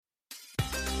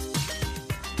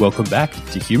Welcome back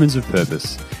to Humans of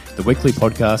Purpose, the weekly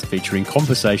podcast featuring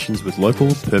conversations with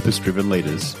local, purpose-driven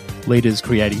leaders. Leaders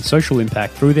creating social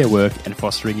impact through their work and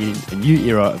fostering in a new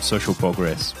era of social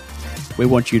progress. We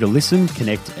want you to listen,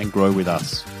 connect, and grow with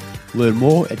us. Learn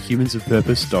more at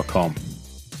humansofpurpose.com.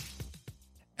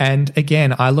 And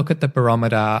again, I look at the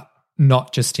barometer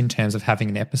not just in terms of having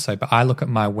an episode, but I look at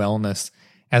my wellness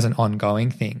as an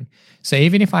ongoing thing. So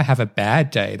even if I have a bad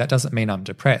day, that doesn't mean I'm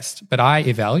depressed, but I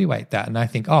evaluate that and I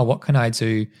think, oh, what can I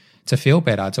do to feel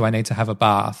better? Do I need to have a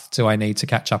bath? Do I need to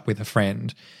catch up with a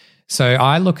friend? So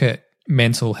I look at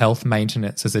mental health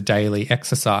maintenance as a daily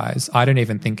exercise. I don't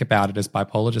even think about it as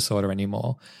bipolar disorder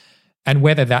anymore. And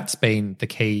whether that's been the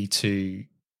key to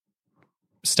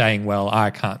staying well, I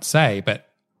can't say, but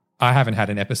I haven't had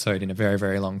an episode in a very,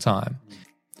 very long time.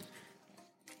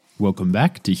 Welcome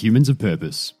back to Humans of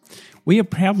Purpose. We are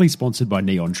proudly sponsored by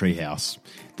Neon Treehouse.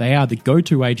 They are the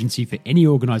go-to agency for any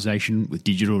organisation with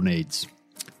digital needs.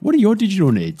 What are your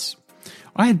digital needs?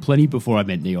 I had plenty before I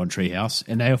met Neon Treehouse,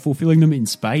 and they are fulfilling them in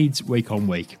spades week on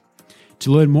week.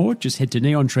 To learn more, just head to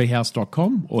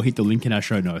neontreehouse.com or hit the link in our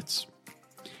show notes.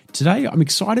 Today, I'm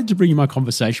excited to bring you my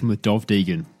conversation with Dov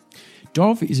Degen.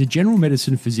 Dov is a general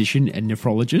medicine physician and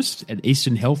nephrologist at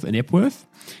Eastern Health in Epworth.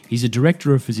 He's a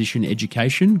director of physician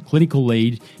education, clinical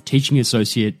lead, teaching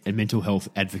associate, and mental health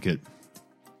advocate.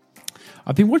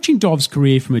 I've been watching Dov's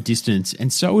career from a distance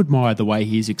and so admire the way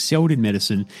he has excelled in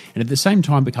medicine and at the same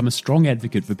time become a strong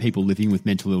advocate for people living with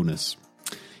mental illness.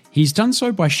 He's done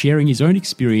so by sharing his own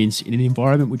experience in an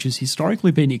environment which has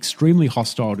historically been extremely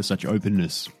hostile to such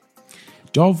openness.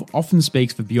 Dov often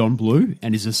speaks for Beyond Blue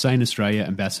and is a Sane Australia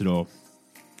ambassador.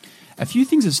 A few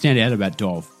things that stand out about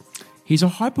Dov. He's a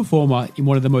high performer in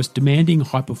one of the most demanding,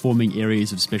 high-performing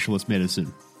areas of specialist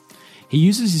medicine. He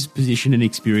uses his position and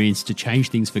experience to change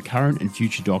things for current and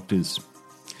future doctors.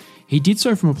 He did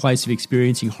so from a place of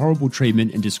experiencing horrible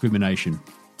treatment and discrimination.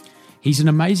 He's an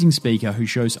amazing speaker who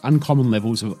shows uncommon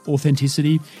levels of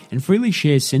authenticity and freely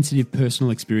shares sensitive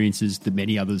personal experiences that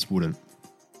many others wouldn't.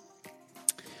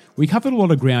 We covered a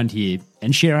lot of ground here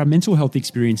and share our mental health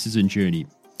experiences and journey.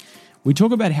 We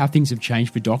talk about how things have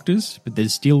changed for doctors, but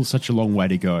there's still such a long way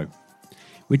to go.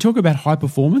 We talk about high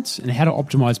performance and how to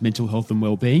optimise mental health and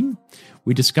well-being.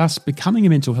 We discuss becoming a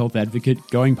mental health advocate,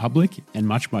 going public, and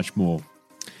much, much more.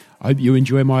 I hope you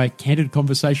enjoy my candid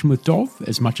conversation with Dov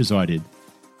as much as I did.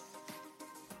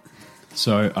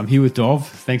 So I'm here with Dov.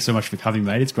 Thanks so much for coming,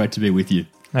 mate. It's great to be with you.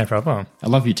 No problem. I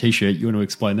love your T-shirt. You want to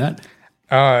explain that?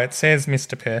 Oh, it says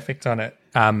Mr. Perfect on it.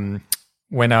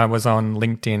 When I was on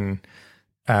LinkedIn,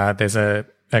 there's a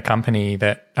company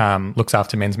that looks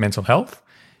after men's mental health,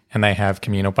 and they have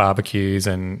communal barbecues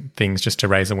and things just to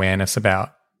raise awareness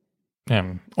about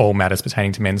all matters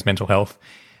pertaining to men's mental health.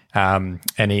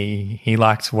 And he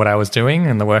liked what I was doing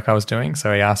and the work I was doing,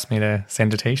 so he asked me to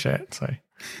send a T-shirt. So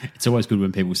it's always good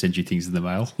when people send you things in the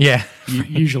mail. Yeah.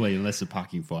 Usually, unless a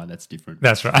parking fine, that's different.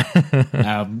 That's right.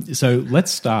 So let's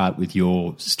start with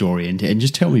your story and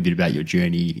just tell me a bit about your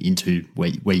journey into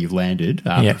where you've landed,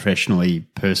 professionally,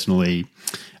 personally,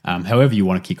 however you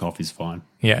want to kick off is fine.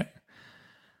 Yeah.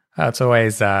 It's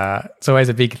always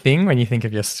a big thing when you think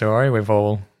of your story.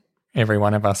 Every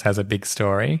one of us has a big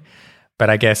story,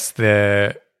 but I guess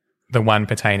the one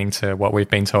pertaining to what we've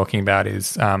been talking about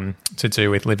is to do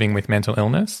with living with mental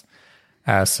illness.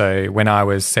 So when I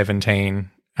was 17,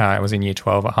 I was in year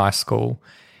 12 at high school,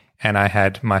 and I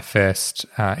had my first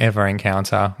ever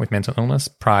encounter with mental illness.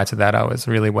 Prior to that, I was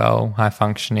really well, high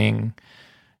functioning,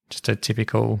 just a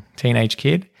typical teenage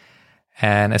kid.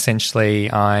 And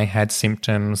essentially I had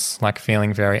symptoms like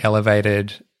feeling very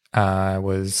elevated. I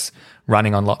was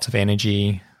running on lots of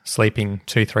energy, sleeping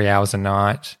 2-3 hours a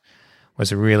night,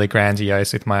 was really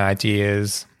grandiose with my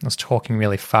ideas. I was talking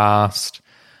really fast.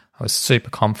 I was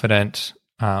super confident,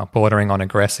 bordering on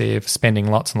aggressive, spending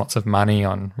lots and lots of money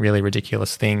on really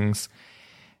ridiculous things.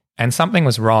 And something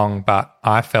was wrong, but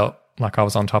I felt like I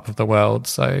was on top of the world,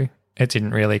 so it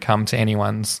didn't really come to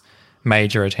anyone's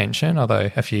major attention, although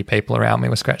a few people around me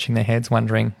were scratching their heads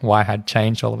wondering why I had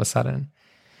changed all of a sudden.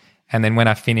 And then when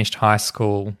I finished high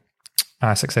school,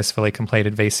 I successfully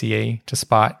completed VCE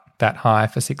despite that high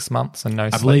for 6 months and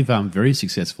no sleep. I believe very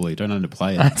successfully. Don't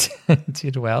underplay it. I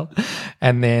did well.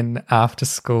 And then after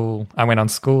school, I went on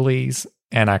schoolies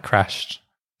and I crashed.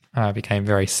 I became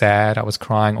very sad. I was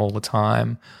crying all the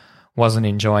time, wasn't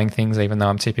enjoying things even though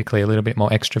I'm typically a little bit more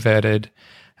extroverted.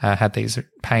 Had these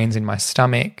pains in my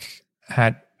stomach,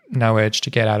 had no urge to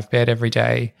get out of bed every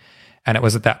day. And it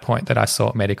was at that point that I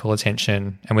sought medical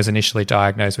attention and was initially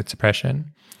diagnosed with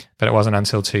depression. But it wasn't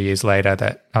until 2 years later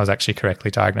that I was actually correctly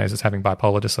diagnosed as having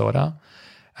bipolar disorder.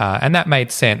 And that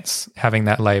made sense, having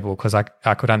that label, because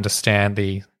I could understand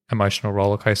the emotional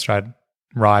roller coaster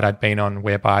ride I'd been on,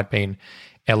 whereby I'd been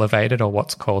elevated, or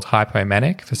what's called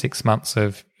hypomanic, for 6 months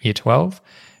of year 12,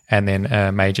 and then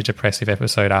a major depressive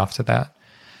episode after that.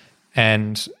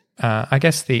 And I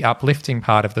guess the uplifting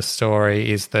part of the story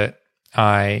is that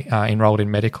I enrolled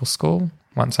in medical school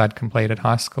once I'd completed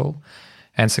high school,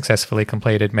 and successfully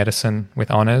completed medicine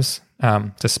with honours,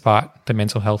 despite the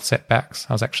mental health setbacks.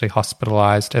 I was actually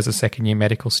hospitalised as a second-year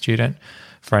medical student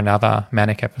for another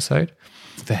manic episode.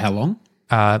 For how long?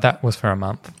 That was for a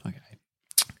month. Okay.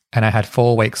 And I had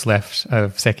 4 weeks left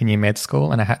of second-year med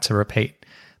school, and I had to repeat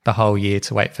the whole year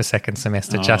to wait for second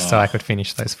semester just so I could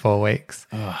finish those 4 weeks.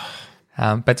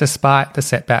 But despite the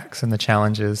setbacks and the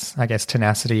challenges, I guess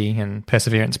tenacity and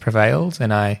perseverance prevailed,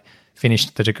 and I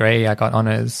finished the degree. I got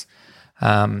honours,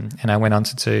 and I went on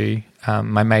to do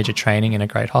my major training in a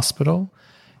great hospital,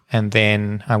 and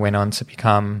then I went on to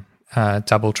become a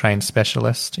double-trained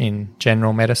specialist in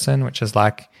general medicine, which is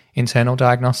like internal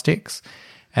diagnostics,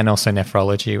 and also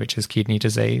nephrology, which is kidney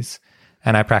disease.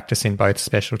 And I practice in both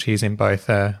specialties, in both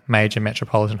a major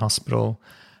metropolitan hospital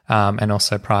and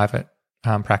also private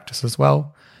practice as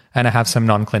well. And I have some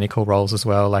non-clinical roles as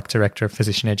well, like Director of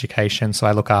Physician Education. So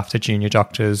I look after junior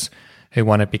doctors who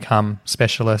want to become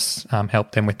specialists,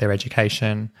 help them with their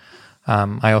education.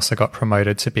 I also got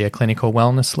promoted to be a clinical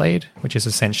wellness lead, which is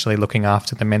essentially looking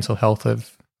after the mental health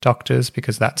of doctors,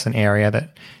 because that's an area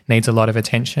that needs a lot of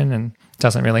attention and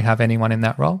doesn't really have anyone in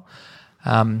that role.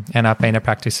 And I've been a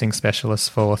practicing specialist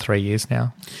for 3 years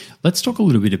now. Let's talk a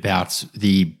little bit about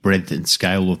the breadth and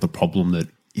scale of the problem that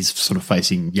is sort of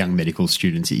facing young medical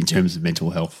students in terms of mental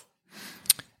health.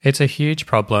 It's a huge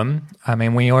problem. I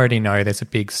mean, we already know there's a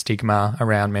big stigma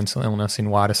around mental illness in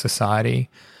wider society.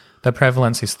 The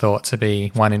prevalence is thought to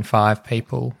be 1 in 5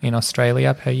 people in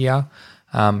Australia per year,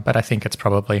 but I think it's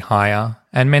probably higher.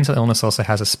 And mental illness also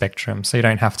has a spectrum, so you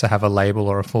don't have to have a label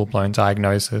or a full-blown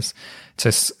diagnosis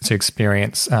to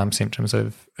experience symptoms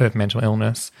of mental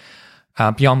illness.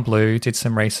 Beyond Blue did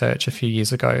some research a few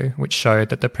years ago which showed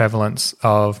that the prevalence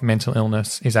of mental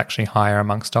illness is actually higher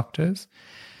amongst doctors.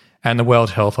 And the World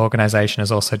Health Organization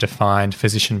has also defined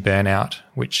physician burnout,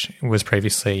 which was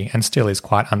previously and still is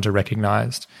quite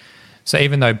under-recognised. So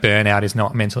even though burnout is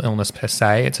not mental illness per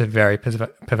se, it's a very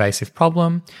pervasive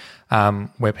problem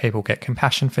where people get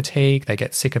compassion fatigue, they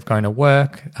get sick of going to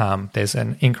work, there's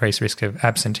an increased risk of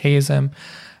absenteeism,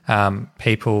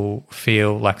 people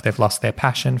feel like they've lost their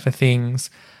passion for things,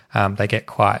 they get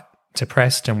quite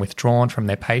depressed and withdrawn from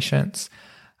their patients,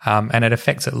 and it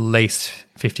affects at least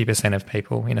 50% of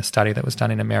people in a study that was done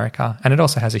in America, and it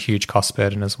also has a huge cost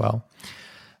burden as well.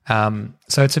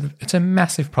 So it's a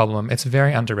massive problem. It's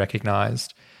very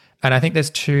under-recognised. And I think there's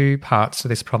 2 parts to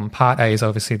this problem. Part A is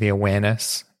obviously the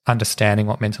awareness, understanding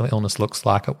what mental illness looks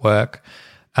like at work,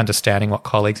 understanding what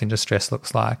colleagues in distress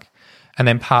looks like. And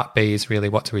then part B is really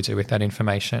what do we do with that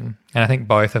information. And I think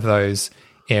both of those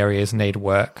areas need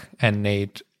work and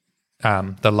need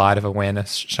the light of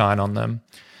awareness shine on them.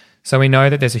 So we know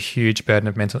that there's a huge burden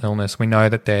of mental illness. We know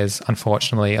that there's,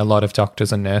 unfortunately, a lot of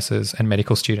doctors and nurses and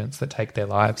medical students that take their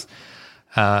lives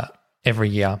every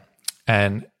year.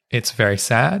 And it's very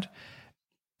sad.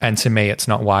 And to me, it's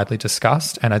not widely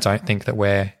discussed. And I don't think that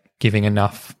we're giving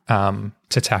enough to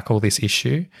tackle this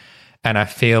issue. And I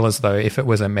feel as though if it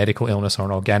was a medical illness or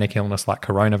an organic illness like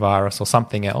coronavirus or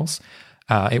something else,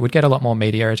 it would get a lot more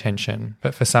media attention.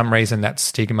 But for some reason, that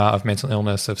stigma of mental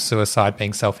illness, of suicide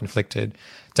being self-inflicted,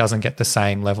 doesn't get the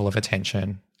same level of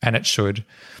attention, and it should.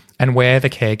 And we're the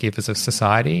caregivers of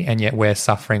society, and yet we're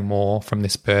suffering more from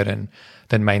this burden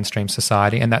than mainstream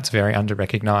society, and that's very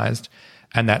under-recognised.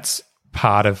 And that's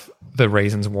part of the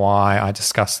reasons why I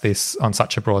discuss this on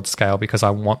such a broad scale, because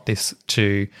I want this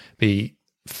to be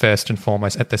first and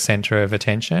foremost at the centre of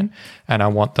attention, and I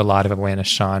want the light of awareness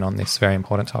shine on this very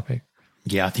important topic.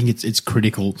 Yeah, I think it's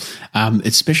critical,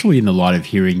 especially in the light of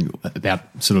hearing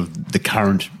about sort of the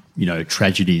current,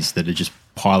 tragedies that are just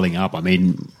piling up. I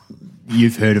mean,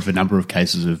 you've heard of a number of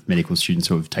cases of medical students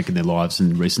who have taken their lives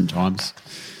in recent times.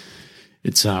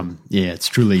 It's it's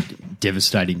truly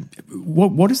devastating.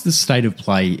 What is the state of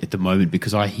play at the moment?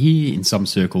 Because I hear in some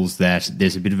circles that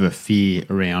there's a bit of a fear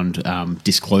around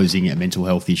disclosing a mental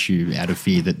health issue out of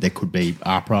fear that there could be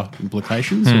APRA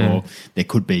implications or there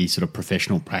could be sort of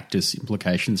professional practice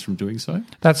implications from doing so.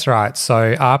 That's right.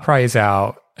 So APRA is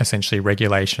our essentially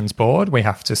regulations board. We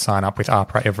have to sign up with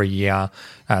APRA every year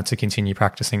to continue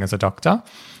practicing as a doctor.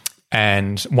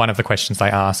 And one of the questions they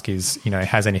ask is,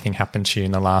 has anything happened to you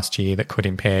in the last year that could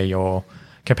impair your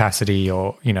capacity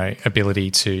or, ability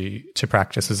to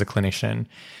practice as a clinician?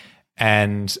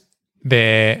 And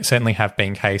there certainly have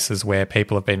been cases where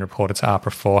people have been reported to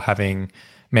AHPRA for having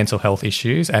mental health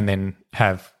issues and then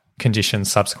have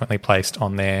conditions subsequently placed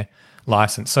on their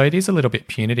license. So it is a little bit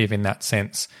punitive in that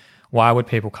sense. Why would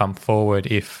people come forward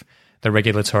if the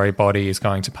regulatory body is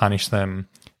going to punish them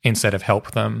instead of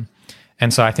help them?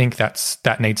 And so I think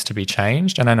that needs to be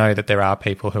changed. And I know that there are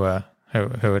people who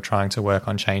are trying to work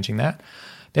on changing that.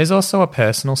 There's also a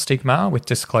personal stigma with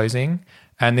disclosing,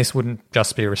 and this wouldn't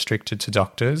just be restricted to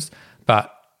doctors,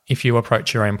 but if you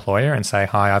approach your employer and say,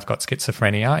 hi, I've got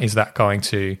schizophrenia, is that going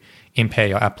to impair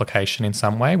your application in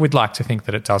some way? We'd like to think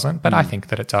that it doesn't, but I think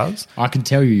that it does. I can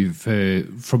tell you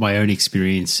from my own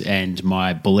experience and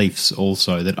my beliefs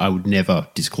also that I would never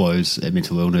disclose a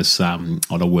mental illness on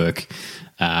a work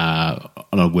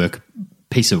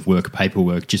piece of work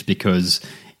paperwork, just because,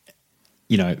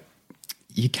 you know,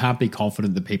 you can't be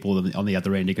confident that people on the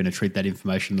other end are going to treat that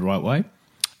information the right way.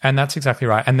 And that's exactly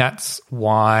right. And that's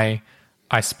why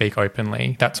I speak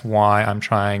openly. That's why I'm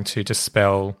trying to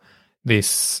dispel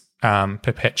this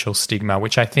perpetual stigma,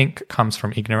 which I think comes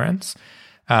from ignorance.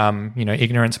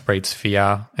 Ignorance breeds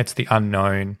fear. It's the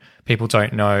unknown. People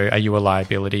don't know, are you a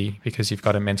liability because you've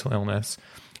got a mental illness?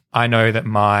 I know that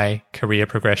my career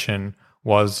progression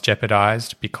was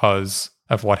jeopardized because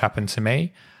of what happened to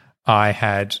me. I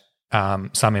had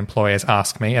some employers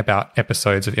ask me about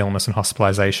episodes of illness and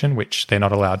hospitalization, which they're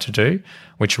not allowed to do,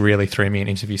 which really threw me in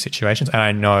interview situations. And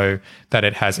I know that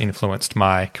it has influenced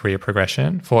my career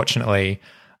progression. Fortunately,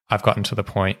 I've gotten to the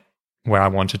point where I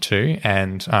wanted to,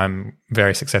 and I'm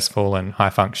very successful and high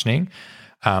functioning.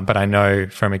 But I know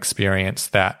from experience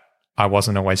that I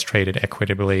wasn't always treated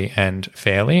equitably and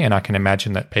fairly. And I can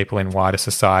imagine that people in wider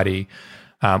society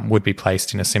would be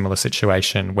placed in a similar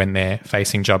situation when they're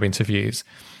facing job interviews.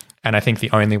 And I think the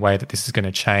only way that this is going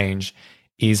to change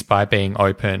is by being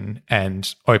open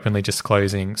and openly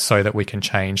disclosing so that we can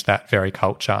change that very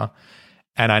culture.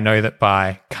 And I know that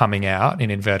by coming out, in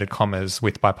inverted commas,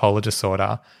 with bipolar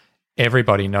disorder,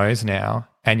 everybody knows now,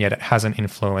 and yet it hasn't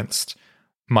influenced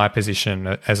my position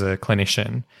as a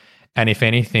clinician. And if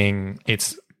anything,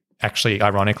 it's actually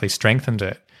ironically strengthened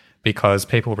it, because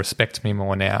people respect me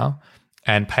more now.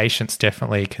 And patients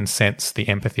definitely can sense the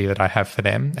empathy that I have for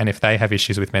them. And if they have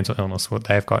issues with mental illness, well,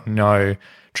 they've got no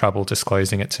trouble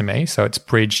disclosing it to me. So it's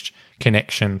bridged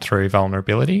connection through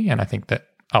vulnerability. And I think that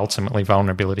ultimately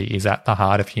vulnerability is at the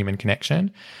heart of human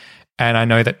connection. And I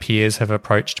know that peers have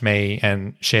approached me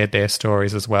and shared their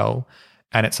stories as well.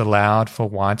 And it's allowed for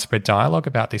widespread dialogue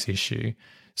about this issue.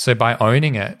 So by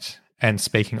owning it and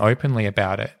speaking openly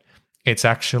about it, it's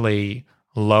actually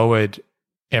lowered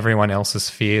everyone else's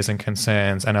fears and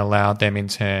concerns and allowed them in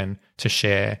turn to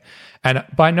share. And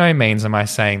by no means am I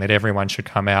saying that everyone should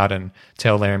come out and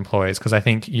tell their employers, because I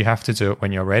think you have to do it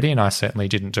when you're ready, and I certainly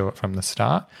didn't do it from the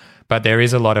start. But there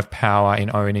is a lot of power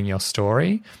in owning your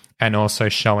story and also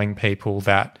showing people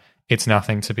that it's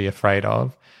nothing to be afraid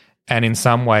of. And in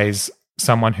some ways,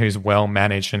 someone who's well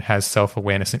managed and has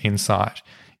self-awareness and insight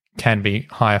can be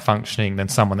higher functioning than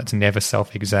someone that's never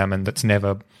self-examined, that's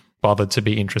never bothered to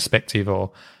be introspective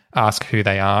or ask who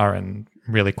they are and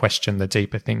really question the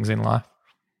deeper things in life.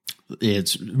 Yeah,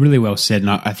 it's really well said.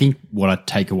 And I think what I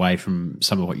take away from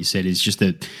some of what you said is just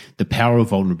the power of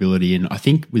vulnerability. And I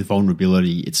think with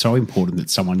vulnerability, it's so important that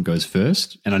someone goes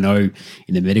first. And I know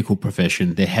in the medical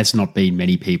profession, there has not been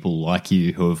many people like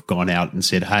you who have gone out and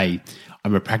said, hey,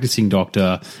 I'm a practicing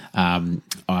doctor.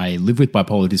 I live with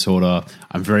bipolar disorder.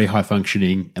 I'm very high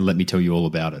functioning, and let me tell you all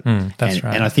about it. That's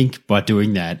right. And I think by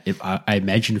doing that, I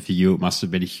imagine for you, it must have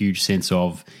been a huge sense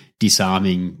of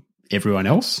disarming everyone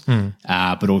else,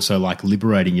 but also like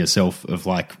liberating yourself of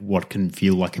like what can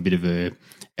feel like a bit of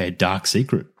a dark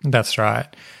secret. That's right.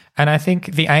 And I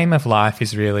think the aim of life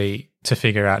is really to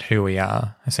figure out who we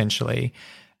are, essentially,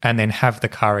 and then have the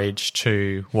courage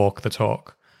to walk the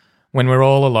talk. When we're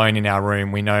all alone in our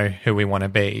room, we know who we want to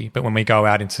be. But when we go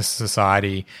out into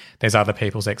society, there's other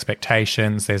people's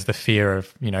expectations. There's the fear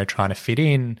of, trying to fit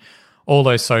in, all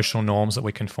those social norms that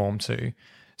we conform to.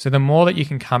 So the more that you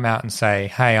can come out and say,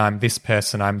 hey, I'm this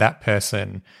person, I'm that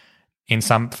person,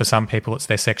 for some people it's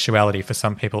their sexuality, for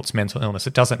some people it's mental illness,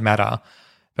 it doesn't matter.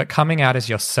 But coming out as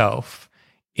yourself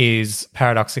is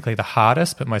paradoxically the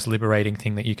hardest but most liberating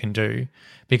thing that you can do.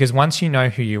 Because once you know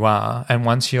who you are and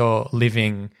once you're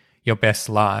living your best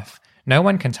life, no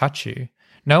one can touch you.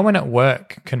 No one at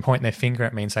work can point their finger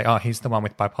at me and say, oh, he's the one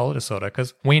with bipolar disorder,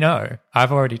 because we know.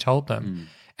 I've already told them.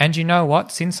 And you know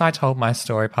what? Since I told my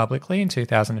story publicly in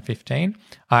 2015,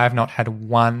 I have not had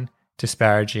one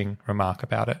disparaging remark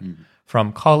about it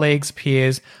from colleagues,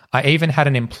 peers. I even had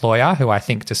an employer who I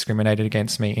think discriminated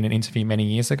against me in an interview many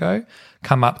years ago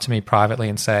come up to me privately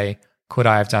and say, could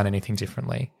I have done anything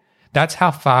differently? That's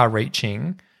how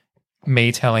far-reaching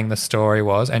me telling the story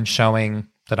was, and showing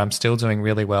that I'm still doing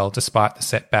really well despite the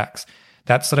setbacks.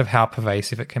 That's sort of how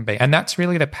pervasive it can be. And that's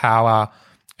really the power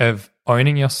of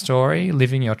owning your story,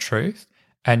 living your truth,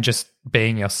 and just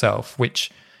being yourself,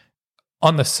 which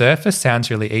on the surface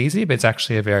sounds really easy, but it's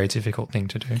actually a very difficult thing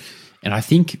to do. And I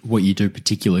think what you do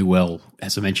particularly well,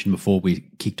 as I mentioned before we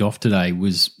kicked off today,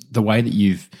 was the way that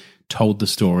you've told the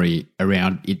story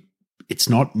around it. It's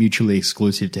not mutually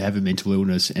exclusive to have a mental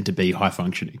illness and to be high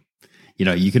functioning. You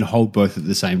know, you can hold both at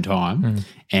the same time.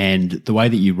 And the way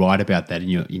that you write about that in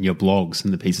your blogs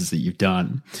and the pieces that you've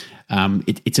done,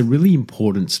 it's a really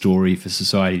important story for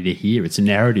society to hear. It's a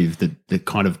narrative that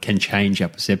kind of can change our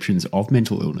perceptions of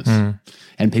mental illness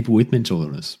and people with mental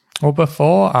illness. Well,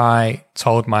 before I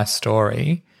told my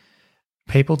story,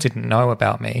 people didn't know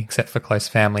about me except for close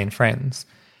family and friends.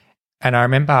 And I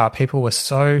remember people were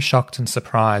so shocked and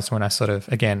surprised when I sort of,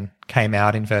 again, came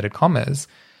out, inverted commas,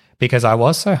 because I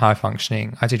was so high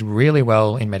functioning. I did really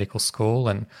well in medical school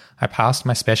and I passed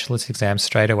my specialist exam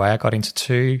straight away. I got into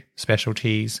 2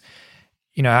 specialties.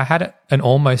 You know, I had an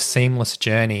almost seamless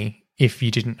journey if you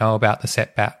didn't know about the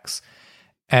setbacks.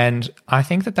 And I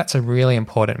think that that's a really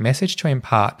important message to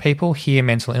impart. People hear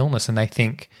mental illness and they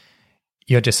think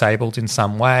you're disabled in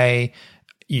some way,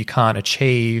 you can't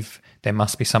achieve, there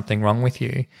must be something wrong with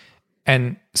you.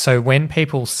 And so when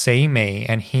people see me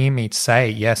and hear me say,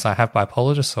 yes, I have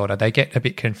bipolar disorder, they get a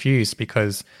bit confused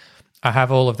because I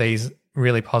have all of these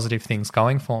really positive things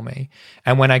going for me.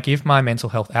 And when I give my mental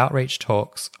health outreach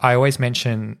talks, I always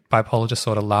mention bipolar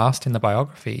disorder last in the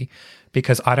biography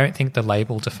because I don't think the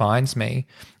label defines me.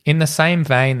 In the same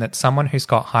vein that someone who's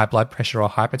got high blood pressure or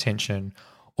hypertension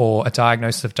or a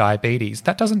diagnosis of diabetes,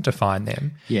 that doesn't define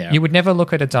them. Yeah. You would never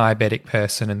look at a diabetic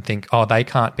person and think, oh, they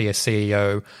can't be a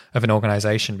CEO of an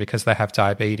organization because they have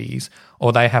diabetes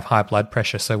or they have high blood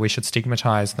pressure, so we should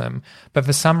stigmatize them. But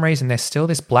for some reason, there's still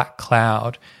this black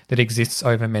cloud that exists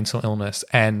over mental illness.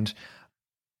 And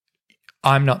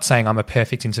I'm not saying I'm a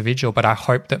perfect individual, but I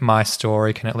hope that my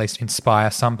story can at least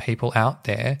inspire some people out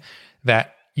there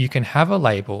that you can have a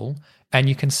label and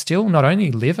you can still not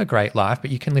only live a great life,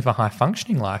 but you can live a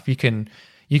high-functioning life. You can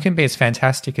be as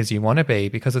fantastic as you want to be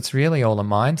because it's really all a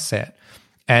mindset.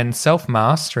 And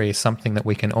self-mastery is something that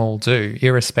we can all do,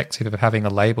 irrespective of having a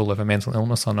label of a mental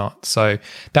illness or not. So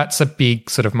that's a big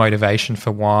sort of motivation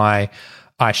for why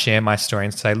I share my story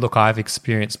and say, look, I've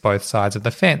experienced both sides of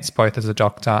the fence, both as a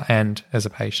doctor and as a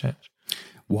patient.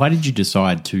 Why did you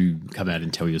decide to come out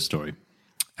and tell your story?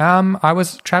 I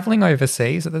was traveling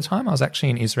overseas at the time. I was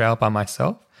actually in Israel by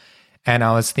myself, and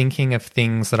I was thinking of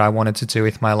things that I wanted to do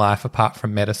with my life apart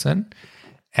from medicine.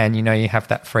 And, you know, you have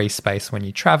that free space when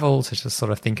you travel to just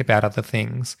sort of think about other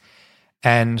things.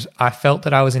 And I felt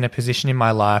that I was in a position in my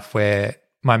life where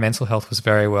my mental health was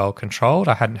very well controlled.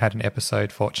 I hadn't had an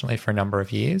episode, fortunately, for a number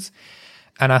of years.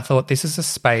 And I thought, this is a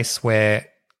space where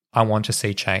I want to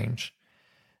see change.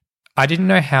 I didn't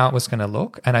know how it was going to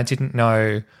look, and I didn't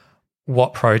know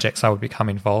what projects I would become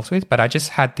involved with, but I just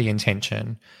had the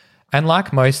intention. And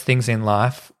like most things in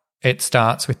life, it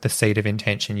starts with the seed of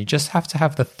intention. You just have to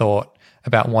have the thought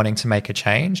about wanting to make a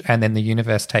change, and then the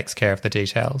universe takes care of the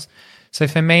details. So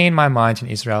for me, in my mind in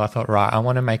Israel, I thought, right, I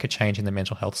want to make a change in the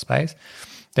mental health space.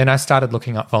 Then I started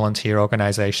looking up volunteer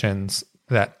organizations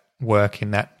that work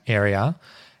in that area,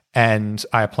 and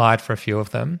I applied for a few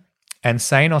of them. And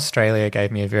Sane Australia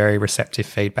gave me a very receptive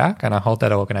feedback, and I hold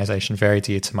that organisation very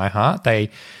dear to my heart. They're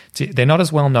not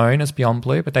as well known as Beyond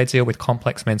Blue, but they deal with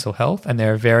complex mental health, and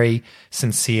they're a very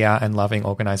sincere and loving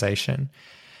organisation.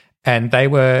 And they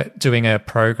were doing a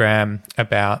program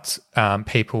about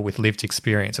people with lived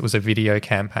experience. It was a video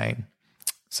campaign.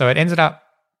 So it ended up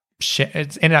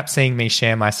seeing me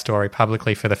share my story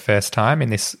publicly for the first time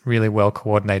in this really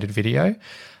well-coordinated video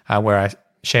where I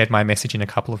shared my message in a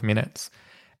couple of minutes.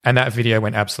 And that video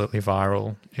went absolutely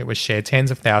viral. It was shared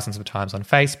tens of thousands of times on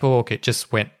Facebook. It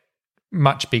just went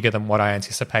much bigger than what I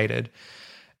anticipated.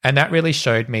 And that really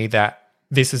showed me that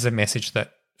this is a message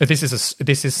that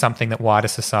this is something that wider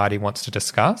society wants to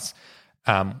discuss.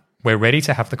 We're ready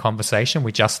to have the conversation.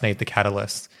 We just need the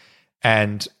catalyst.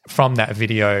 And from that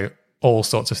video, all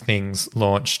sorts of things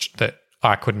launched that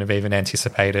I couldn't have even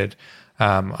anticipated.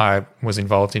 I was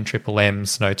involved in Triple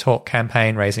M's No Talk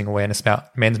campaign, raising awareness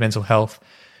about men's mental health.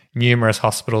 Numerous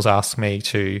hospitals asked me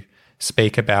to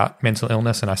speak about mental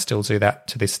illness, and I still do that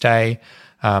to this day.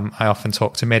 I often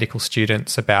talk to medical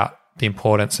students about the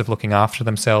importance of looking after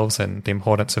themselves and the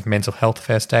importance of mental health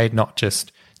first aid, not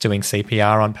just doing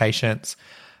CPR on patients.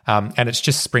 And it's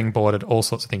just springboarded all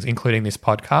sorts of things, including this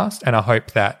podcast. And I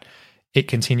hope that it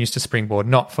continues to springboard,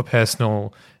 not for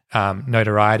personal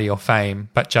notoriety or fame,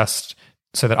 but just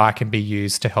so that I can be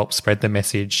used to help spread the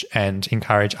message and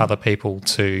encourage other people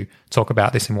to talk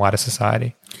about this in wider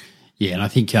society. Yeah, and I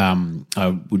think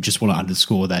I would just want to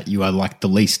underscore that you are like the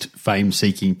least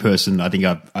fame-seeking person I think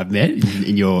I've met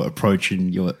in your approach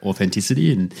and your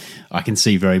authenticity, and I can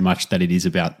see very much that it is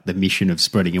about the mission of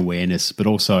spreading awareness, but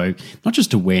also not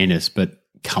just awareness, but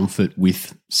comfort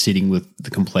with sitting with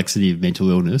the complexity of mental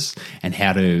illness and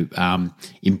how to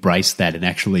embrace that and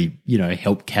actually,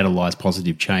 help catalyze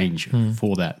positive change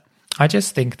for that. I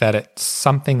just think that it's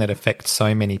something that affects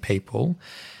so many people,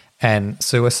 and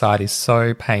suicide is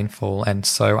so painful and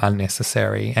so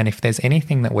unnecessary. And if there's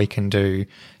anything that we can do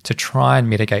to try and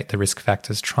mitigate the risk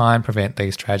factors, try and prevent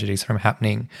these tragedies from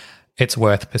happening, it's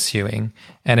worth pursuing.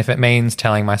 And if it means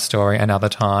telling my story another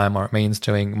time or it means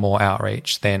doing more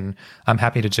outreach, then I'm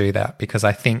happy to do that, because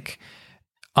I think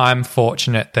I'm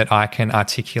fortunate that I can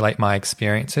articulate my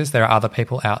experiences. There are other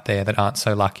people out there that aren't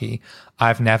so lucky.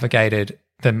 I've navigated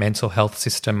the mental health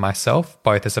system myself,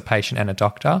 both as a patient and a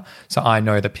doctor, so I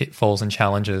know the pitfalls and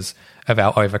challenges of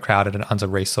our overcrowded and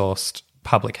under-resourced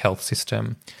public health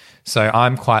system. So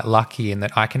I'm quite lucky in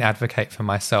that I can advocate for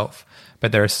myself.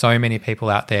 But there are so many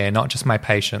people out there, not just my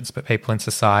patients, but people in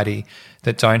society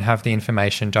that don't have the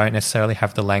information, don't necessarily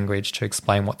have the language to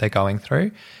explain what they're going through.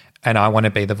 And I want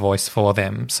to be the voice for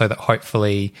them so that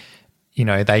hopefully,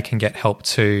 they can get help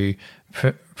to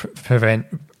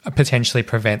potentially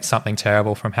prevent something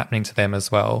terrible from happening to them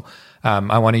as well.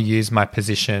 I want to use my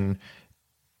position,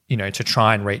 to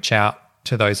try and reach out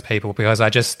to those people, because I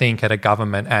just think at a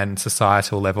government and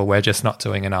societal level, we're just not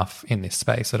doing enough in this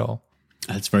space at all.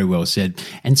 That's very well said.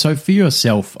 And so for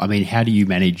yourself, I mean, how do you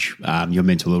manage your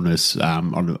mental illness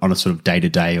on a sort of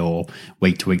day-to-day or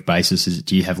week-to-week basis?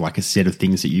 Do you have like a set of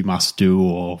things that you must do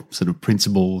or sort of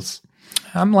principles?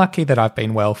 I'm lucky that I've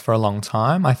been well for a long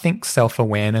time. I think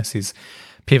self-awareness is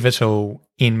pivotal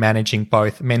in managing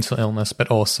both mental illness but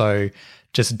also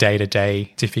just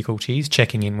day-to-day difficulties,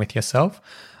 checking in with yourself.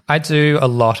 I do a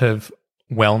lot of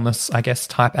wellness,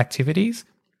 type activities.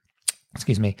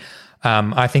 Excuse me.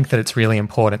 I think that it's really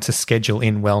important to schedule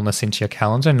in wellness into your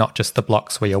calendar, not just the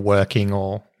blocks where you're working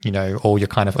or, all your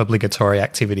kind of obligatory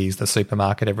activities, the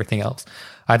supermarket, everything else.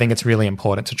 I think it's really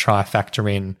important to try factor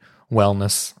in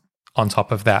wellness on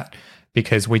top of that,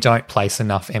 because we don't place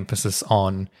enough emphasis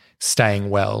on staying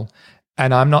well.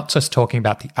 And I'm not just talking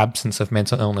about the absence of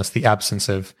mental illness, the absence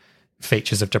of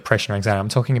features of depression or anxiety. I'm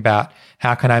talking about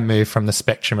how can I move from the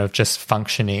spectrum of just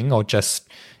functioning or just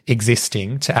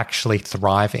existing to actually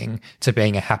thriving, to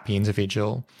being a happy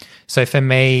individual. So for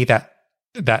me,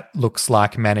 that looks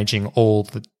like managing all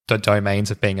the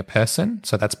domains of being a person.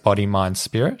 So that's body, mind,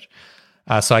 spirit.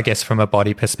 So I guess from a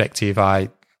body perspective, I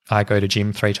go to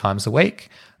gym 3 times a week.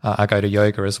 I go to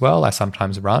yoga as well. I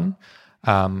sometimes run.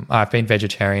 I've been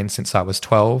vegetarian since I was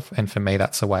 12, and for me,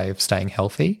 that's a way of staying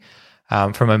healthy.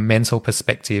 From a mental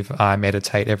perspective, I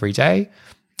meditate every day.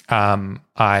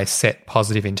 I set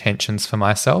positive intentions for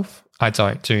myself. I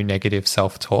don't do negative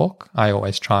self-talk. I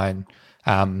always try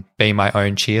and be my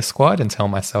own cheer squad and tell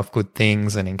myself good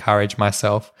things and encourage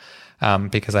myself,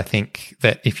 because I think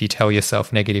that if you tell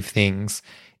yourself negative things,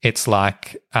 it's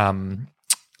like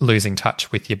losing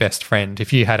touch with your best friend.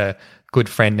 If you had a good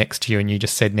friend next to you and you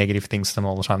just said negative things to them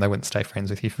all the time, they wouldn't stay friends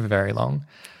with you for very long.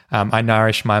 I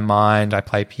nourish my mind. I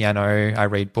play piano. I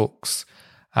read books.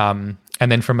 And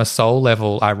then from a soul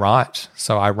level, I write.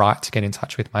 So I write to get in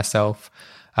touch with myself.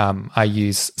 I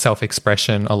use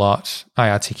self-expression a lot. I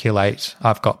articulate.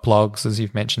 I've got blogs, as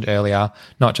you've mentioned earlier,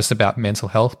 not just about mental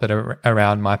health, but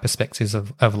around my perspectives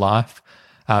of life.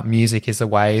 Music is a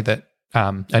way that,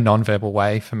 a non-verbal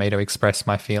way for me to express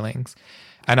my feelings.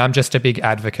 And I'm just a big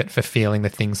advocate for feeling the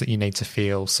things that you need to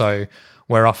feel. So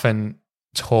we're often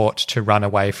taught to run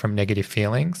away from negative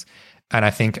feelings. And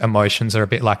I think emotions are a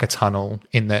bit like a tunnel,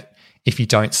 in that if you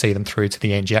don't see them through to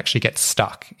the end, you actually get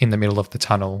stuck in the middle of the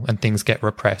tunnel and things get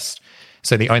repressed.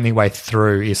 So the only way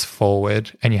through is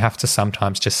forward, and you have to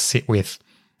sometimes just sit with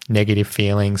negative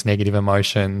feelings, negative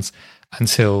emotions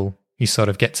until you sort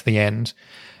of get to the end.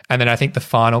 And then I think the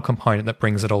final component that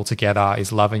brings it all together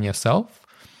is loving yourself,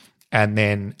 and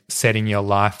then setting your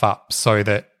life up so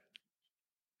that,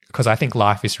 because I think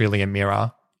life is really a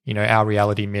mirror. Our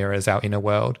reality mirrors our inner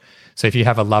world. So if you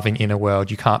have a loving inner world,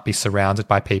 you can't be surrounded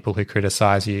by people who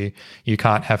criticize you. You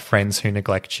can't have friends who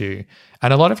neglect you.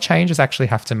 And a lot of changes actually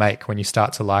have to make when you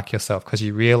start to like yourself, because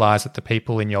you realize that the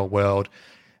people in your world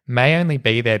may only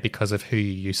be there because of who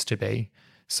you used to be.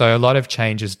 So a lot of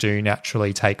changes do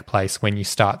naturally take place when you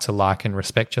start to like and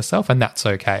respect yourself, and that's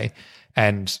okay.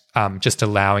 And just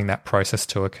allowing that process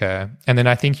to occur. And then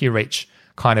I think you reach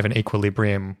kind of an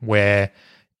equilibrium where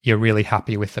you're really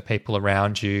happy with the people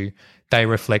around you. They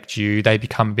reflect you. They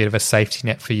become a bit of a safety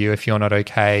net for you if you're not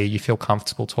okay. You feel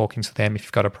comfortable talking to them if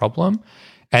you've got a problem.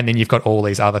 And then you've got all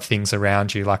these other things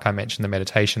around you, like I mentioned, the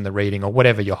meditation, the reading, or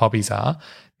whatever your hobbies are,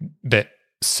 that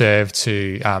serve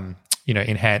to,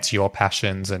 enhance your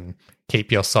passions and keep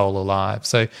your soul alive.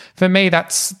 So for me,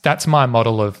 that's my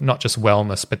model of not just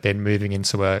wellness, but then moving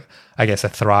into a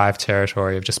thrive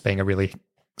territory of just being a really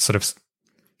sort of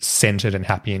centered and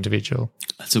happy individual.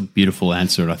 That's a beautiful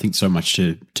answer, and I think so much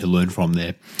to learn from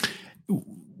there.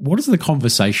 What is the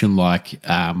conversation like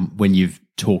when you've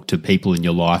talked to people in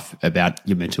your life about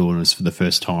your mental illness for the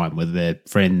first time, whether they're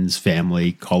friends,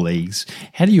 family, colleagues?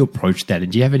 How do you approach that,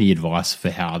 and do you have any advice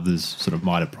for how others sort of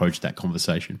might approach that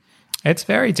conversation? It's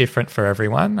very different for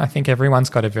everyone. I think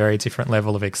everyone's got a very different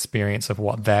level of experience of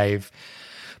what they've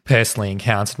personally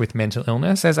encountered with mental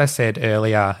illness. As I said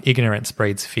earlier, ignorance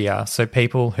breeds fear. So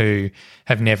people who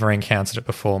have never encountered it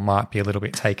before might be a little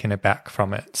bit taken aback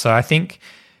from it. So I think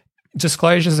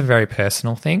disclosure is a very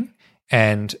personal thing,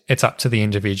 and it's up to the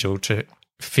individual to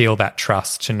feel that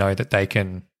trust to know that they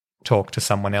can talk to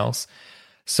someone else.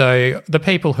 So the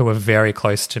people who are very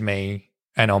close to me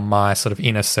and on my sort of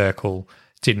inner circle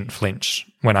didn't flinch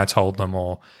when I told them,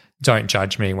 or don't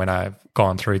judge me when I've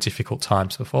gone through difficult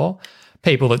times before.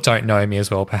 People that don't know me as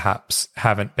well perhaps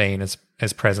haven't been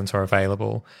as present or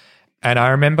available. And I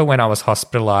remember when I was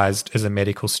hospitalised as a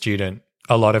medical student,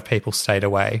 a lot of people stayed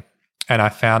away. And I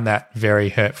found that very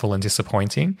hurtful and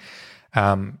disappointing,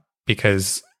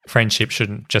 because friendship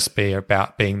shouldn't just be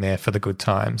about being there for the good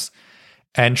times.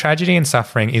 And tragedy and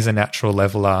suffering is a natural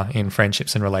leveler in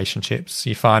friendships and relationships.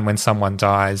 You find when someone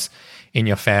dies in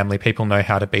your family, people know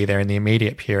how to be there in the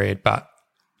immediate period, but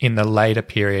in the later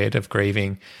period of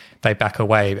grieving, they back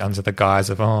away under the guise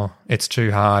of, oh, it's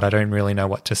too hard, I don't really know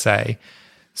what to say.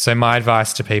 So my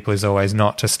advice to people is always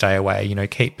not to stay away.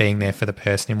 Keep being there for the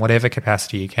person in whatever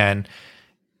capacity you can.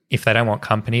 If they don't want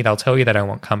company, they'll tell you they don't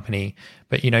want company.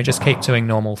 But, just keep doing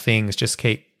normal things. Just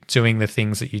keep doing the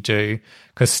things that you do,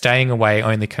 because staying away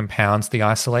only compounds the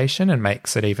isolation and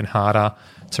makes it even harder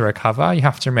to recover. You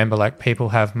have to remember, people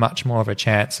have much more of a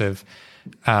chance of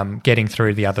getting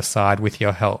through the other side with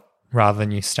your help rather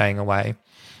than you staying away.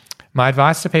 My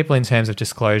advice to people in terms of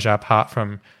disclosure, apart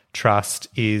from trust,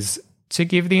 is to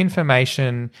give the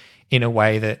information in a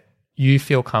way that you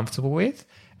feel comfortable with,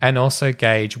 and also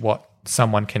gauge what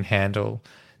someone can handle.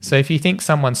 So if you think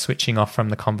someone's switching off from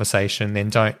the conversation, then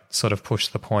don't sort of push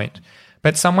the point.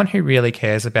 But someone who really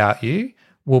cares about you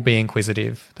will be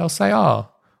inquisitive. They'll say, oh,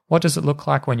 what does it look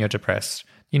like when you're depressed?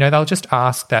 They'll just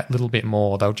ask that little bit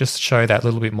more. They'll just show that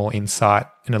little bit more insight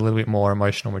and a little bit more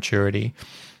emotional maturity.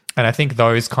 And I think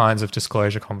those kinds of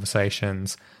disclosure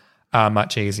conversations are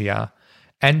much easier.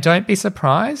 And don't be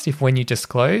surprised if when you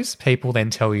disclose, people then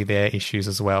tell you their issues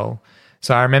as well.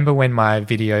 So I remember when my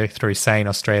video through Sane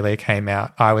Australia came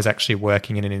out, I was actually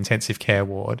working in an intensive care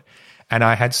ward, and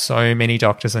I had so many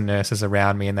doctors and nurses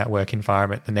around me in that work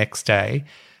environment the next day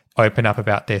open up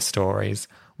about their stories.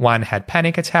 One had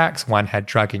panic attacks, one had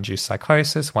drug-induced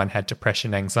psychosis, one had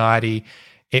depression, anxiety.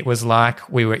 It was like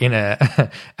we were in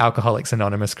a Alcoholics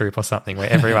Anonymous group or something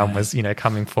where everyone was,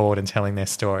 coming forward and telling their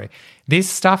story. This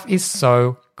stuff is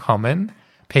so common.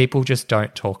 People just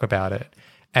don't talk about it.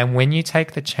 And when you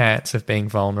take the chance of being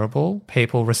vulnerable,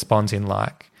 people respond in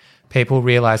like. People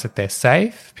realize that they're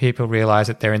safe. People realize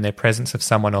that they're in their presence of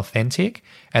someone authentic,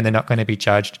 and they're not going to be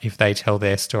judged if they tell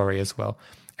their story as well.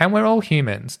 And we're all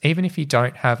humans. Even if you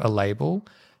don't have a label,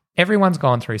 everyone's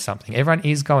gone through something. Everyone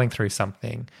is going through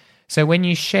something. So when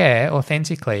you share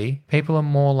authentically, people are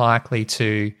more likely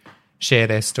to share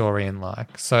their story and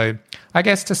like. So I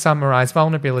guess to summarize,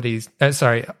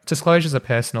 disclosure is a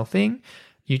personal thing.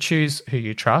 You choose who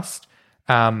you trust.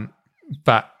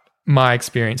 But my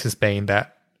experience has been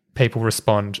that people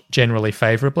respond generally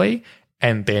favorably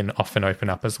and then often open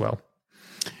up as well.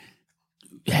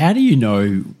 How do you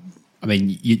know? I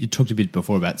mean, you talked a bit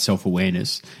before about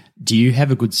self-awareness. Do you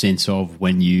have a good sense of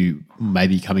when you may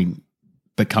be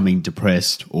becoming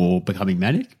depressed or becoming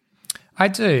manic? I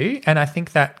do, and I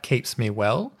think that keeps me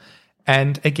well.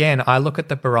 And again, I look at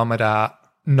the barometer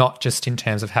not just in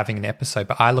terms of having an episode,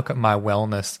 but I look at my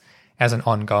wellness as an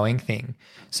ongoing thing.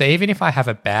 So even if I have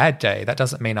a bad day, that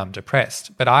doesn't mean I'm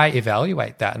depressed, but I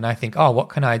evaluate that and I think, oh, what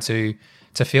can I do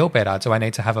to feel better? Do I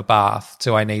need to have a bath?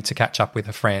 Do I need to catch up with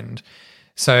a friend?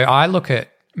 So I look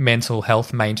at mental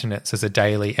health maintenance as a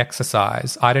daily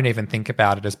exercise. I don't even think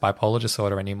about it as bipolar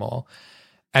disorder anymore.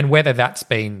 And whether that's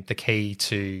been the key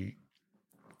to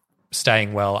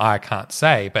staying well, I can't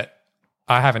say, but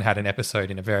I haven't had an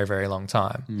episode in a very, very long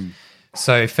time.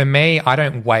 So for me, I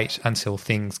don't wait until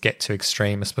things get to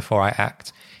extremes before I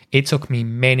act. It took me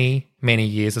many, many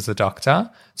years as a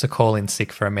doctor to call in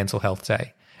sick for a mental health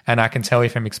day. And I can tell you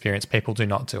from experience, people do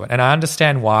not do it. And I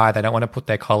understand why. They don't want to put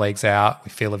their colleagues out.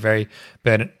 We feel a very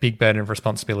big burden of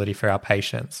responsibility for our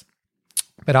patients.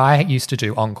 But I used to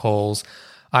do on-calls.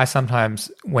 I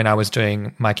sometimes, when I was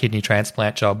doing my kidney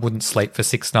transplant job, wouldn't sleep for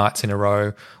 6 nights in a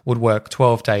row, would work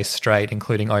 12 days straight,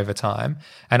 including overtime,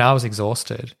 and I was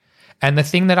exhausted. And the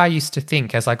thing that I used to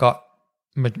think as I got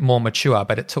more mature,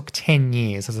 but it took 10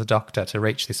 years as a doctor to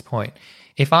reach this point,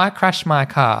 if I crash my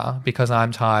car because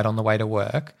I'm tired on the way to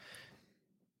work,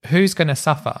 who's going to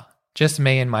suffer? Just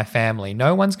me and my family.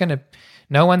 No one's going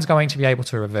to be able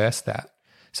to reverse that.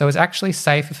 So it's actually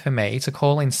safer for me to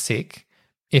call in sick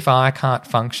if I can't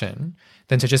function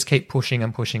than to just keep pushing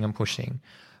and pushing and pushing.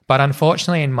 But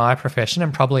unfortunately in my profession,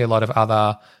 and probably a lot of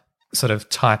other sort of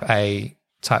type A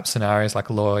type scenarios like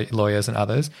lawyers and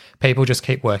others, people just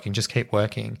keep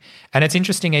working. And it's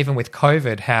interesting even with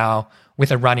COVID how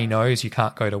with a runny nose you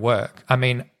can't go to work. I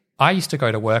mean, I used to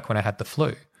go to work when I had the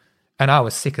flu and I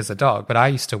was sick as a dog, but I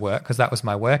used to work because that was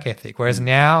my work ethic. Whereas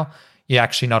now you're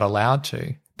actually not allowed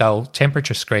to. They'll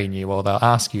temperature screen you or they'll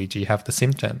ask you, do you have the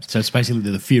symptoms? So it's basically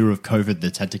the fear of COVID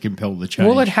that's had to compel the change.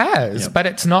 Well, it has, but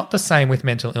it's not the same with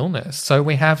mental illness. So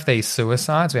we have these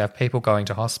suicides, we have people going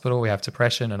to hospital, we have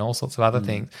depression and all sorts of other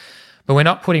things. But we're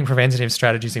not putting preventative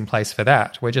strategies in place for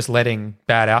that. We're just letting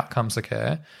bad outcomes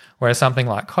occur. Whereas something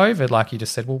like COVID, like you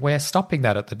just said, well, we're stopping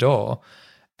that at the door.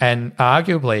 And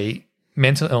arguably,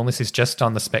 mental illness is just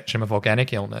on the spectrum of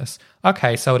organic illness.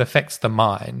 Okay, so it affects the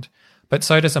mind, but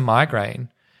so does a migraine.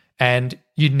 And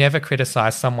you'd never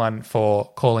criticise someone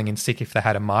for calling in sick if they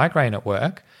had a migraine at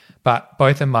work, but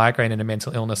both a migraine and a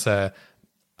mental illness are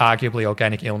arguably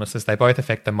organic illnesses. They both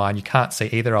affect the mind. You can't see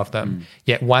either of them,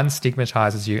 yet one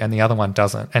stigmatises you and the other one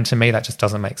doesn't. And to me, that just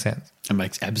doesn't make sense. It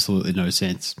makes absolutely no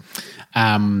sense.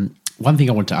 One thing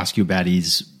I want to ask you about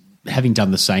is, having done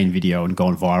the same video and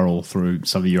gone viral through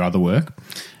some of your other work,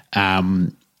 how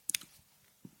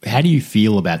do you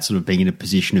feel about sort of being in a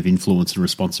position of influence and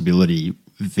responsibility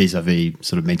vis-a-vis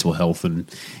sort of mental health? And,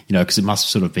 you know, because it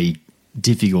must sort of be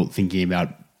difficult thinking about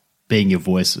being a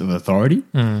voice of authority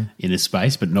in a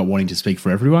space, but not wanting to speak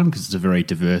for everyone because it's a very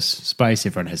diverse space.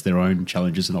 Everyone has their own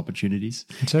challenges and opportunities.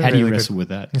 How do you wrestle with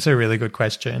that? It's a really good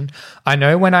question. I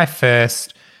know when I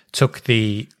first took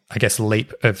the, I guess,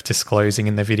 leap of disclosing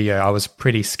in the video, I was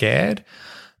pretty scared.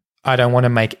 I don't want to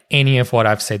make any of what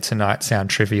I've said tonight sound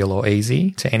trivial or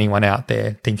easy to anyone out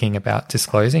there thinking about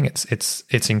disclosing.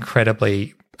 It's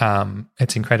incredibly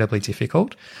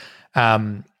difficult.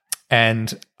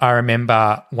 And I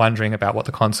remember wondering about what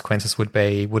the consequences would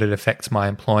be. Would it affect my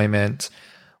employment?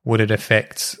 Would it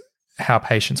affect how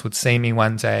patients would see me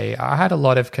one day? I had a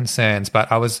lot of concerns,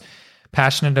 but I was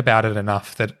passionate about it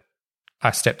enough that I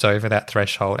stepped over that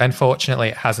threshold. And fortunately,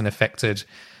 it hasn't affected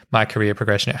my career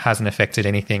progression. It hasn't affected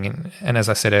anything. And as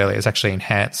I said earlier, it's actually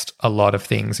enhanced a lot of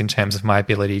things in terms of my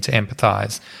ability to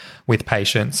empathise with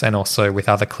patients and also with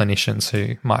other clinicians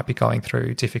who might be going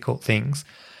through difficult things.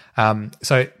 But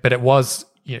it was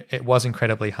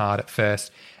incredibly hard at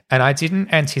first. And I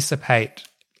didn't anticipate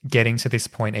getting to this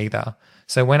point either.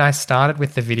 So when I started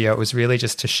with the video, it was really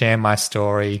just to share my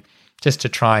story, just to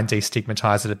try and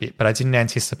destigmatise it a bit. But I didn't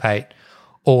anticipate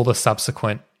all the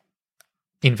subsequent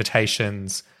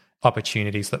invitations,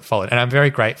 opportunities that followed. And I'm very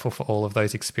grateful for all of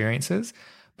those experiences.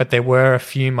 But there were a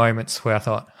few moments where I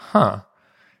thought,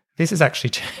 this has actually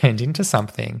turned into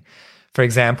something. For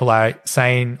example,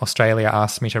 Sane Australia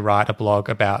asked me to write a blog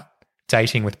about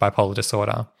dating with bipolar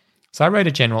disorder. So I wrote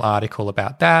a general article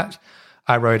about that.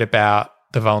 I wrote about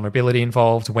the vulnerability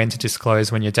involved, when to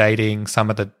disclose when you're dating, some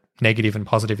of the negative and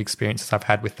positive experiences I've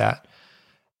had with that.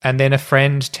 And then a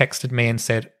friend texted me and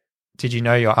said, did you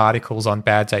know your article's on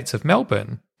Bad Dates of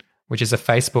Melbourne, which is a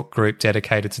Facebook group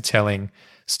dedicated to telling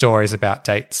stories about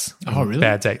dates. Oh, really?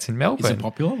 Bad dates in Melbourne. Is it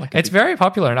popular? It's very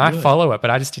popular, and Really? I follow it,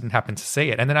 but I just didn't happen to see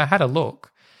it. And then I had a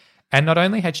look, and not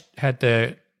only had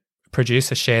the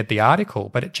producer shared the article,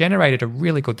 but it generated a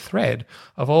really good thread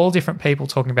of all different people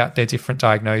talking about their different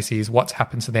diagnoses, what's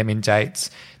happened to them in dates,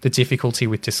 the difficulty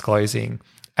with disclosing.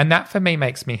 And that for me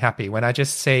makes me happy when I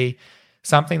just see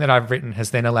something that I've written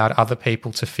has then allowed other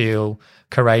people to feel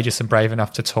courageous and brave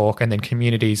enough to talk, and then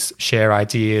communities share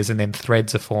ideas, and then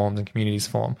threads are formed and communities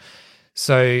form.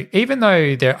 So even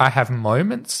though I have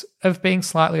moments of being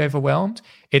slightly overwhelmed,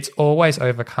 it's always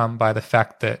overcome by the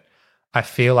fact that I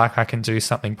feel like I can do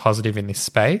something positive in this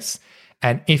space.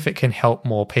 And if it can help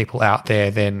more people out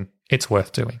there, then it's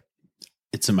worth doing.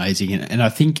 It's amazing. And I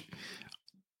think,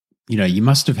 you know, you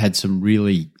must have had some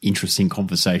really interesting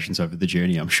conversations over the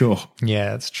journey, I'm sure.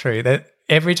 Yeah, it's true. That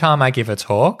every time I give a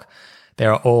talk,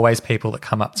 there are always people that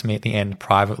come up to me at the end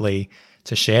privately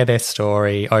to share their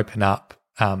story, open up.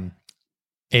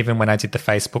 Even when I did the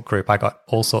Facebook group, I got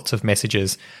all sorts of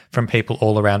messages from people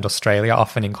all around Australia,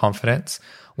 often in confidence.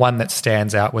 One that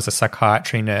stands out was a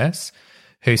psychiatry nurse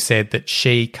who said that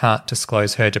she can't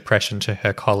disclose her depression to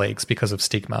her colleagues because of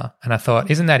stigma. And I thought,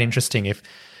 isn't that interesting? If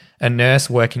a nurse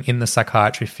working in the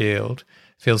psychiatry field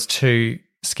feels too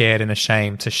scared and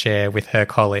ashamed to share with her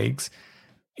colleagues,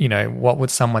 what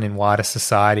would someone in wider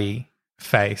society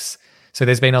face? So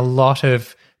there's been a lot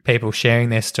of people sharing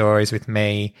their stories with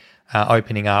me,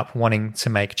 opening up, wanting to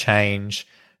make change,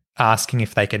 asking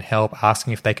if they can help,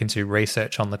 asking if they can do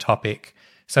research on the topic.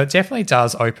 So it definitely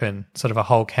does open sort of a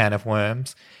whole can of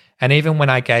worms. And even when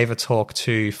I gave a talk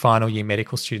to final year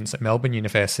medical students at Melbourne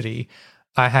University,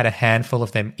 I had a handful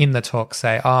of them in the talk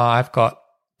say, I've got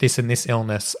this and this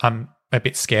illness. I'm a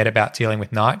bit scared about dealing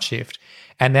with night shift.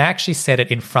 And they actually said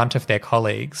it in front of their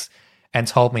colleagues and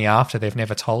told me after they've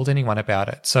never told anyone about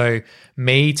it. So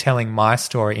me telling my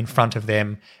story in front of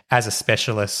them as a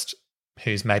specialist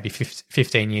who's maybe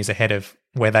 15 years ahead of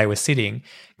where they were sitting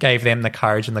gave them the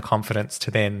courage and the confidence to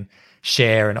then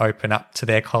share and open up to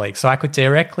their colleagues. So I could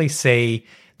directly see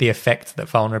the effect that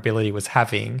vulnerability was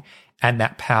having and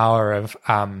that power of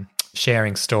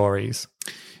sharing stories.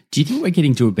 Do you think we're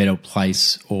getting to a better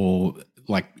place, or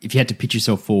like if you had to pitch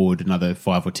yourself forward another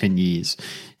 5 or 10 years,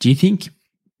 do you think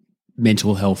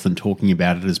mental health and talking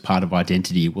about it as part of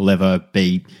identity will ever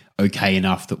be okay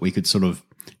enough that we could sort of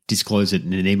disclose it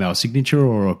in an email signature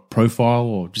or a profile,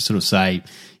 or just sort of say,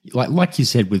 like you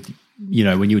said with,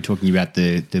 when you were talking about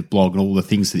the blog and all the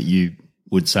things that you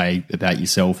would say about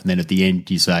yourself, and then at the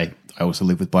end you say, I also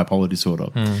live with bipolar disorder.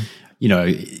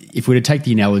 If we were to take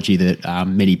the analogy that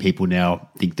many people now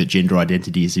think that gender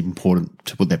identity is important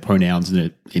to put their pronouns in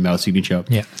an email signature,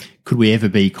 could we ever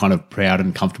be kind of proud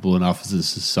and comfortable enough as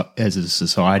a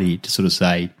society to sort of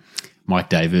say, Mike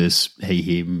Davis, he,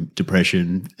 him,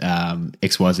 depression,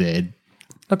 XYZ?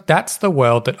 Look, that's the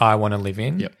world that I want to live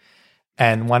in. Yep.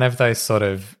 And one of those sort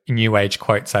of new age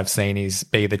quotes I've seen is,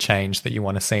 be the change that you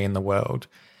want to see in the world.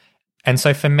 And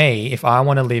so for me, if I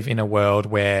want to live in a world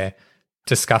where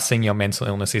discussing your mental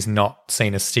illness is not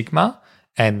seen as stigma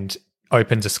and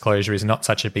open disclosure is not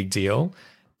such a big deal,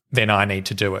 then I need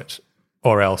to do it,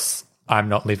 or else I'm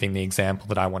not living the example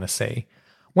that I want to see.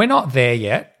 We're not there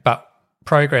yet, but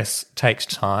progress takes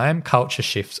time. Culture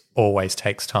shift always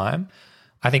takes time.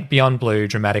 I think Beyond Blue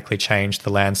dramatically changed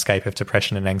the landscape of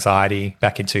depression and anxiety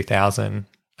back in 2000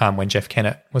 when Jeff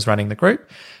Kennett was running the group,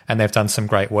 and they've done some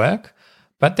great work.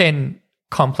 But then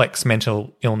complex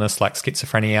mental illness like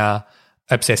schizophrenia,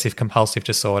 obsessive compulsive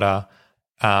disorder,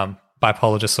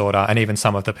 bipolar disorder, and even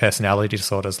some of the personality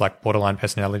disorders like borderline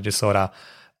personality disorder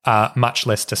are much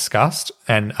less discussed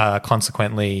and are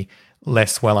consequently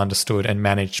less well understood and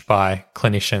managed by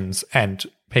clinicians, and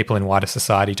people in wider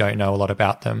society don't know a lot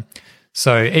about them.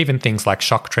 So even things like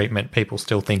shock treatment, people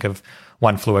still think of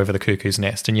One Flew Over the Cuckoo's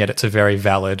Nest, and yet it's a very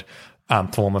valid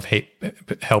form of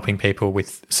helping people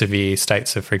with severe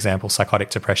states of, for example, psychotic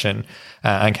depression,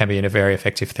 and can be in a very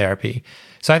effective therapy.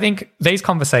 So I think these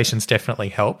conversations definitely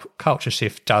help. Culture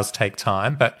shift does take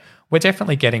time, but we're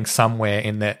definitely getting somewhere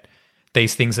in that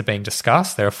these things are being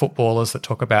discussed. There are footballers that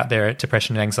talk about their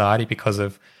depression and anxiety because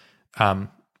of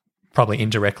probably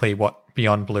indirectly what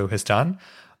Beyond Blue has done.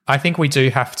 I think we do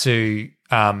have to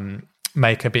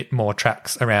make a bit more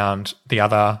tracks around the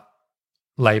other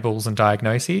labels and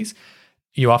diagnoses.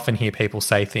 You often hear people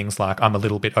say things like, I'm a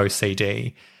little bit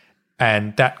OCD,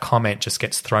 and that comment just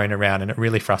gets thrown around, and it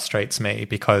really frustrates me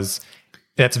because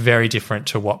that's very different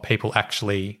to what people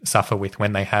actually suffer with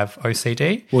when they have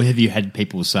OCD. Well, have you had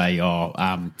people say, or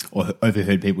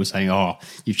overheard people saying,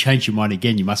 you've changed your mind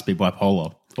again, you must be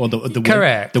bipolar? Or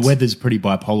Correct. The weather's pretty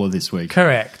bipolar this week.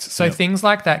 Correct. So things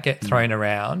like that get thrown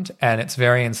around, and it's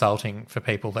very insulting for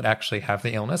people that actually have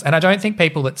the illness. And I don't think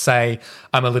people that say,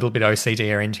 I'm a little bit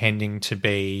OCD are intending to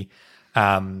be,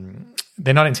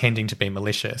 they're not intending to be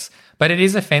malicious, but it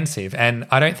is offensive. And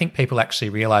I don't think people actually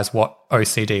realise what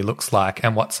OCD looks like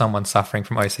and what someone suffering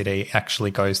from OCD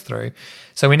actually goes through.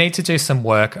 So we need to do some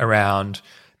work around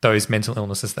those mental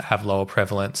illnesses that have lower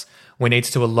prevalence. We need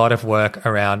to do a lot of work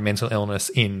around mental illness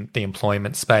in the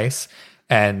employment space.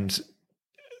 And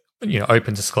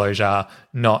open disclosure,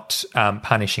 not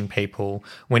punishing people.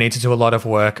 We need to do a lot of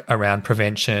work around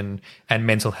prevention and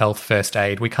mental health first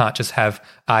aid. We can't just have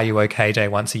Are You OK Day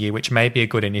once a year, which may be a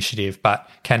good initiative, but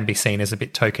can be seen as a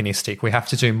bit tokenistic. We have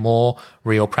to do more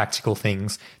real practical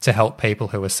things to help people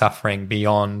who are suffering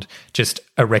beyond just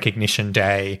a recognition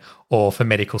day, or for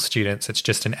medical students, it's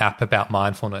just an app about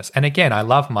mindfulness. And again, I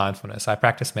love mindfulness. I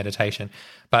practice meditation,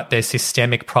 but there's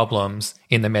systemic problems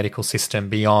in the medical system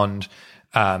beyond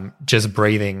just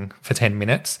breathing for 10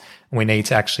 minutes. We need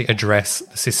to actually address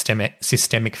the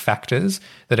systemic factors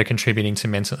that are contributing to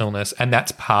mental illness. And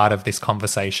that's part of this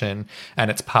conversation.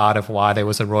 And it's part of why there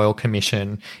was a royal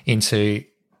commission into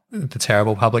the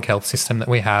terrible public health system that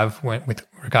we have with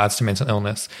regards to mental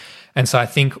illness. And so I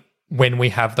think when we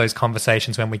have those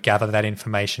conversations, when we gather that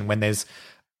information, when there's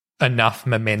enough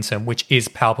momentum, which is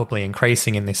palpably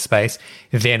increasing in this space,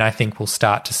 then I think we'll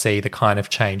start to see the kind of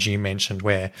change you mentioned,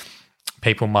 where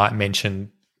people might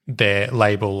mention their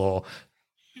label or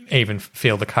even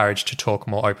feel the courage to talk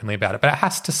more openly about it. But it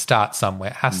has to start somewhere.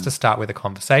 It has to start with a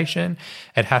conversation.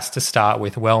 It has to start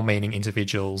with well-meaning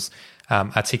individuals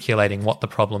articulating what the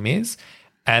problem is.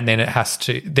 And then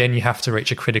then you have to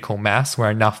reach a critical mass where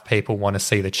enough people want to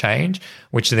see the change,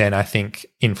 which then I think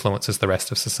influences the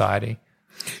rest of society.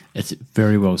 It's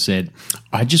very well said.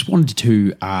 I just wanted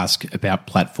to ask about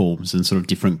platforms and sort of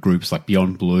different groups like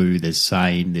Beyond Blue, there's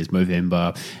Sane, there's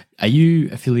Movember. Are you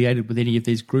affiliated with any of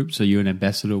these groups? Are you an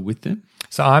ambassador with them?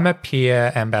 So I'm a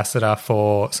peer ambassador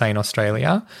for Sane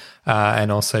Australia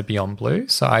and also Beyond Blue.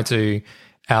 So I do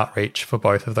outreach for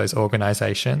both of those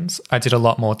organisations. I did a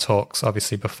lot more talks,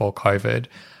 obviously, before COVID,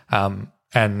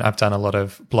 and I've done a lot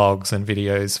of blogs and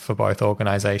videos for both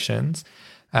organisations.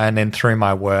 And then through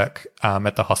my work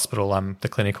at the hospital, I'm the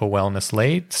clinical wellness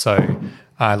lead. So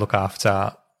I look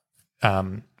after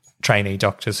trainee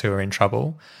doctors who are in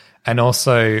trouble. And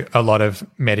also a lot of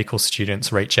medical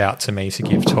students reach out to me to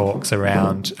give talks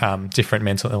around different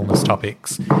mental illness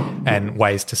topics and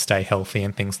ways to stay healthy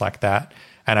and things like that.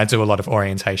 And I do a lot of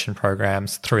orientation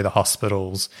programs through the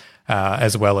hospitals,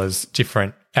 as well as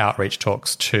different outreach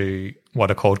talks to what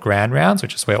are called grand rounds,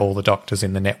 which is where all the doctors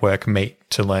in the network meet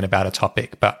to learn about a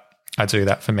topic. But I do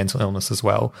that for mental illness as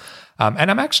well.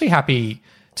 And I'm actually happy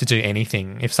to do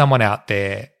anything. If someone out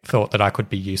there thought that I could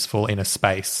be useful in a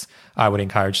space, I would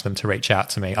encourage them to reach out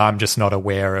to me. I'm just not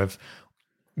aware of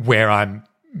where I'm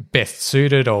best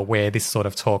suited or where this sort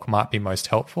of talk might be most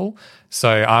helpful.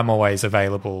 So I'm always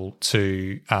available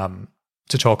to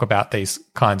talk about these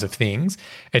kinds of things.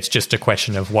 It's just a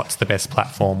question of what's the best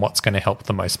platform, what's going to help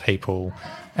the most people,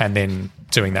 and then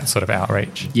doing that sort of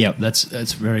outreach. Yeah, that's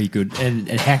very good. And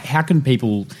how can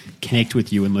people connect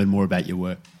with you and learn more about your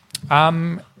work?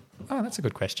 That's a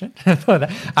good question.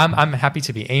 I'm happy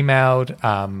to be emailed.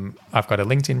 I've got a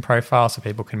LinkedIn profile so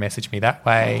people can message me that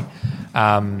way.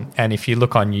 And if you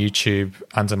look on YouTube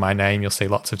under my name, you'll see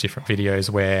lots of different videos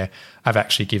where I've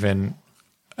actually given,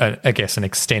 an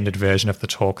extended version of the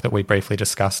talk that we briefly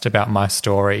discussed about my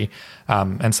story,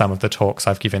 and some of the talks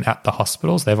I've given at the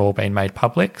hospitals. They've all been made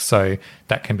public, so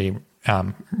that can be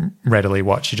readily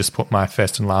watched. You just put my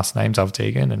first and last name, Dov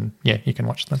Degen, and you can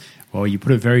watch them. Well, you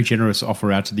put a very generous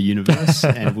offer out to the universe,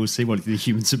 and we'll see what the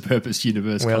Humans of Purpose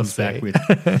universe comes back with.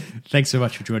 Thanks so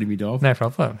much for joining me, Dov. No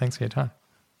problem. Thanks for your time.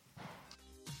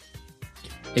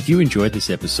 If you enjoyed this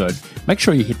episode, make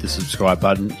sure you hit the subscribe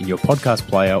button in your podcast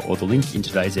player or the link in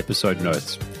today's episode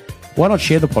notes. Why not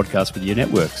share the podcast with your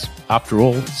networks? After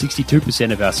all,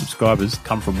 62% of our subscribers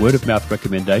come from word-of-mouth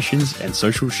recommendations and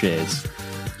social shares.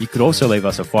 You could also leave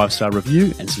us a 5-star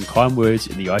review and some kind words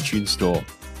in the iTunes store.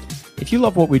 If you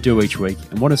love what we do each week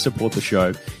and want to support the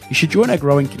show, you should join our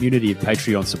growing community of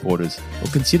Patreon supporters or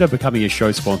consider becoming a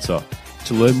show sponsor.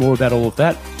 To learn more about all of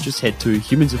that, just head to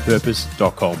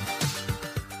humansofpurpose.com.